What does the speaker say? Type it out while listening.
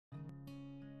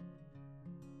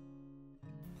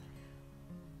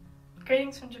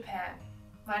Greetings from Japan.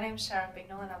 My name is Sharon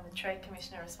Bignell and I'm the Trade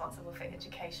Commissioner responsible for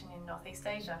education in Northeast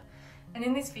Asia. And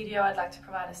in this video I'd like to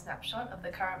provide a snapshot of the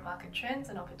current market trends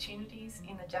and opportunities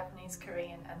in the Japanese,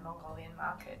 Korean and Mongolian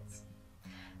markets.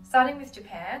 Starting with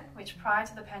Japan, which prior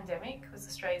to the pandemic was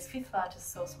Australia's 5th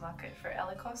largest source market for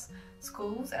ELICOS,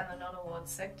 schools and the non-awards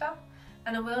sector,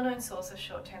 and a well-known source of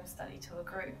short-term study tour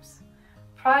groups.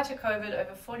 Prior to COVID,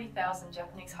 over 40,000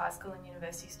 Japanese high school and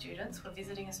university students were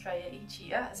visiting Australia each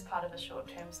year as part of a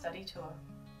short-term study tour.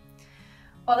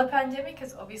 While the pandemic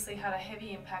has obviously had a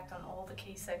heavy impact on all the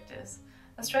key sectors,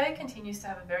 Australia continues to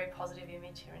have a very positive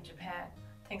image here in Japan,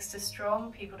 thanks to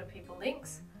strong people-to-people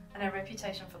links and a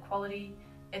reputation for quality,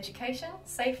 education,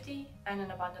 safety and an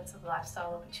abundance of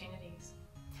lifestyle opportunities.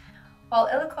 While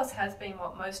ELICOS has been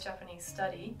what most Japanese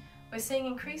study, we're seeing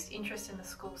increased interest in the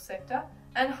school sector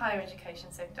and higher education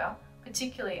sector,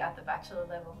 particularly at the bachelor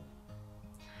level.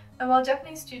 And while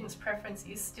Japanese students' preference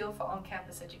is still for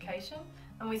on-campus education,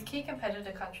 and with key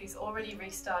competitor countries already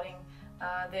restarting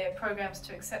their programs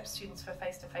to accept students for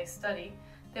face-to-face study,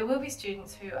 there will be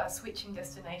students who are switching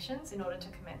destinations in order to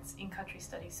commence in-country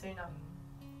study sooner.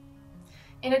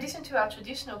 In addition to our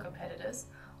traditional competitors,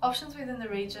 options within the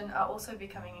region are also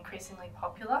becoming increasingly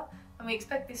popular, and we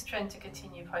expect this trend to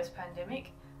continue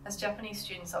post-pandemic as Japanese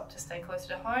students opt to stay closer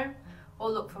to home or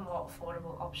look for more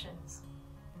affordable options.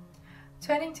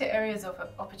 Turning to areas of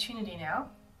opportunity now,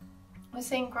 we're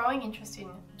seeing growing interest in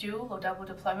dual or double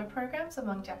diploma programs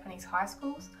among Japanese high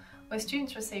schools, where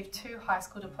students receive 2 high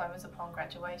school diplomas upon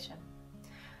graduation.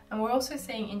 And we're also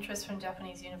seeing interest from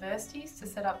Japanese universities to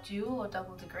set up dual or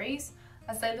double degrees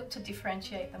as they look to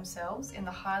differentiate themselves in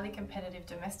the highly competitive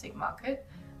domestic market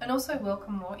and also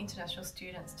welcome more international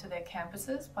students to their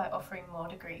campuses by offering more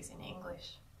degrees in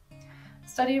English.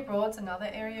 Study abroad is another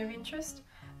area of interest,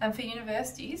 and for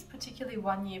universities, particularly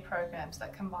one-year programs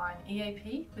that combine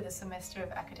EAP with a semester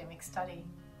of academic study.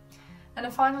 And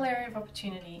a final area of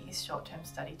opportunity is short-term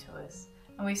study tours,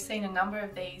 and we've seen a number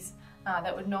of these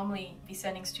that would normally be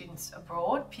sending students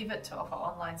abroad pivot to offer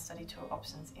online study tour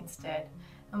options instead.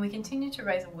 And we continue to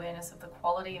raise awareness of the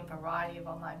quality and variety of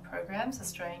online programs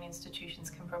Australian institutions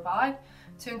can provide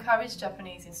to encourage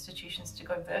Japanese institutions to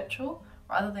go virtual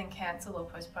rather than cancel or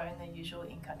postpone their usual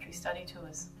in-country study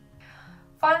tours.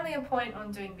 Finally, a point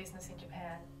on doing business in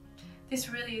Japan. This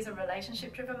really is a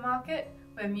relationship-driven market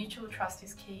where mutual trust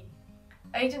is key.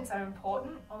 Agents are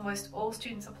important, almost all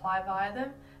students apply via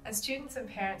them, and students and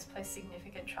parents place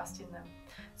significant trust in them.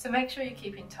 So make sure you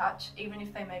keep in touch, even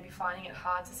if they may be finding it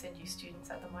hard to send you students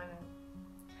at the moment.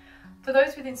 For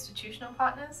those with institutional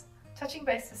partners, touching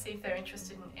base to see if they're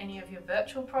interested in any of your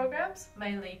virtual programs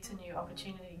may lead to new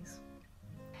opportunities.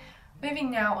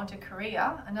 Moving now on to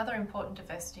Korea, another important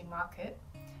diversity market.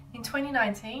 In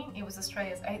 2019, it was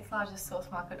Australia's 8th largest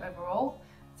source market overall,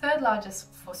 3rd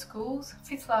largest for schools,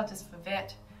 5th largest for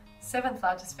VET, 7th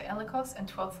largest for ELICOS and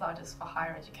 12th largest for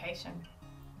higher education.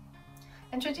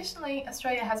 And traditionally,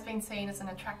 Australia has been seen as an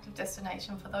attractive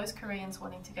destination for those Koreans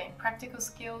wanting to gain practical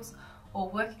skills or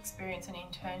work experience and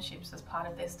internships as part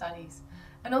of their studies.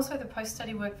 And also the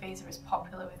post-study work visa is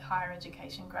popular with higher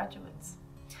education graduates.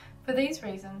 For these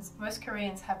reasons, most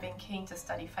Koreans have been keen to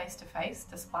study face-to-face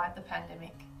despite the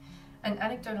pandemic. And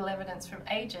anecdotal evidence from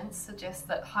agents suggests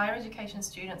that higher education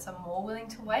students are more willing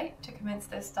to wait to commence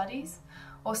their studies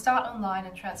or start online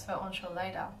and transfer onshore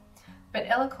later. But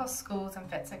ELICOS schools and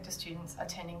VET sector students are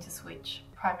tending to switch,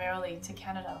 primarily to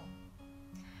Canada.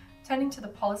 Turning to the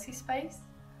policy space,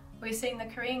 we're seeing the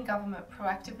Korean government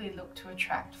proactively look to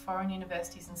attract foreign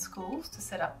universities and schools to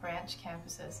set up branch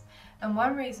campuses. And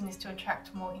one reason is to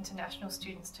attract more international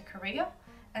students to Korea,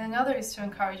 and another is to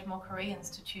encourage more Koreans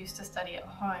to choose to study at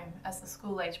home as the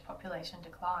school-age population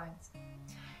declines.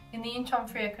 In the Incheon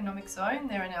Free Economic Zone,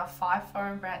 there are now 5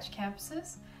 foreign branch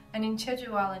campuses, and in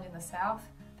Jeju Island in the south,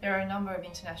 there are a number of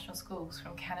international schools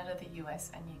from Canada, the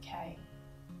US and UK.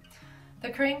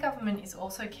 The Korean government is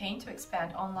also keen to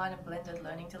expand online and blended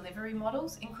learning delivery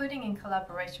models, including in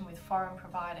collaboration with foreign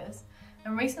providers,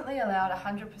 and recently allowed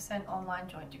 100% online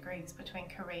joint degrees between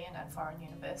Korean and foreign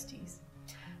universities.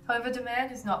 However,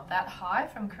 demand is not that high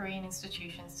from Korean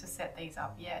institutions to set these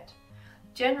up yet.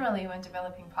 Generally, when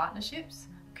developing partnerships,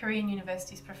 Korean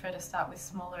universities prefer to start with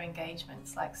smaller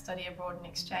engagements like study abroad and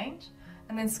exchange,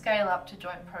 and then scale up to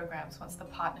joint programs once the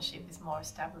partnership is more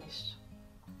established.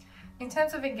 In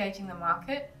terms of engaging the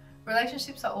market,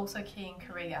 relationships are also key in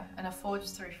Korea and are forged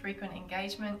through frequent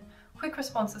engagement, quick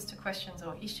responses to questions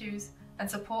or issues, and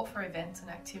support for events and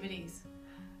activities.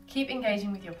 Keep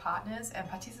engaging with your partners and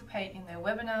participate in their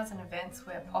webinars and events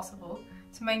where possible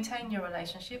to maintain your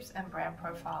relationships and brand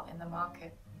profile in the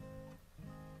market.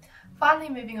 Finally,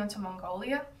 moving on to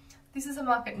Mongolia, This is a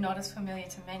market not as familiar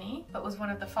to many, but was one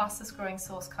of the fastest growing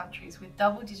source countries with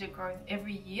double-digit growth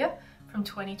every year from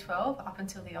 2012 up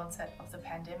until the onset of the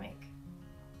pandemic.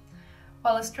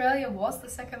 While Australia was the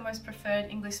second most preferred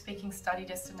English-speaking study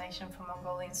destination for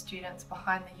Mongolian students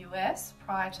behind the US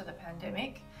prior to the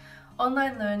pandemic,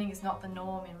 online learning is not the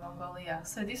norm in Mongolia,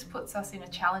 so this puts us in a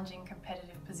challenging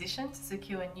competitive position to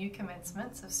secure new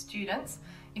commencements of students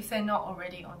if they're not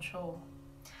already onshore.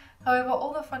 However,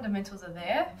 all the fundamentals are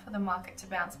there for the market to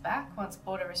bounce back once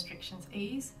border restrictions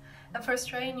ease, and for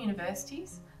Australian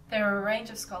universities, there are a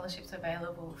range of scholarships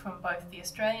available from both the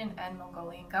Australian and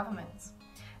Mongolian governments,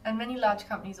 and many large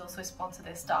companies also sponsor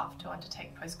their staff to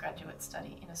undertake postgraduate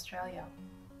study in Australia.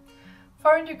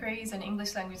 Foreign degrees and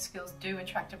English language skills do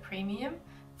attract a premium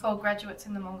for graduates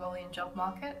in the Mongolian job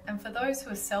market, and for those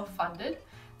who are self-funded,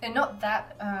 they're not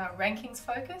that rankings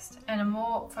focused and are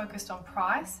more focused on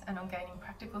price and on gaining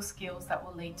practical skills that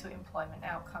will lead to employment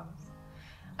outcomes.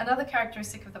 Another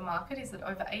characteristic of the market is that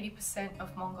over 80%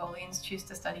 of Mongolians choose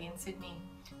to study in Sydney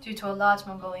due to a large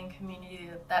Mongolian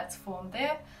community that's formed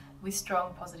there with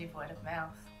strong positive word of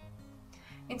mouth.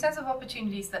 In terms of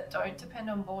opportunities that don't depend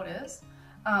on borders,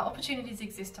 opportunities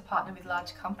exist to partner with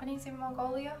large companies in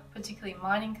Mongolia, particularly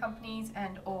mining companies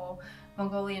and/or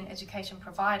Mongolian education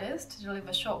providers, to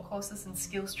deliver short courses and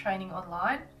skills training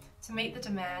online to meet the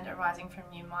demand arising from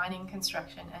new mining,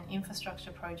 construction and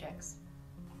infrastructure projects.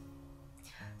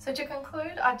 So to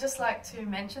conclude, I'd just like to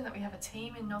mention that we have a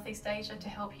team in Northeast Asia to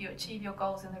help you achieve your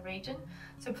goals in the region,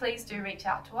 so please do reach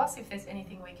out to us if there's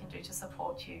anything we can do to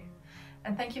support you.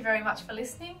 And thank you very much for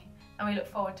listening, and we look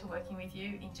forward to working with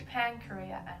you in Japan,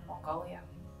 Korea and Mongolia.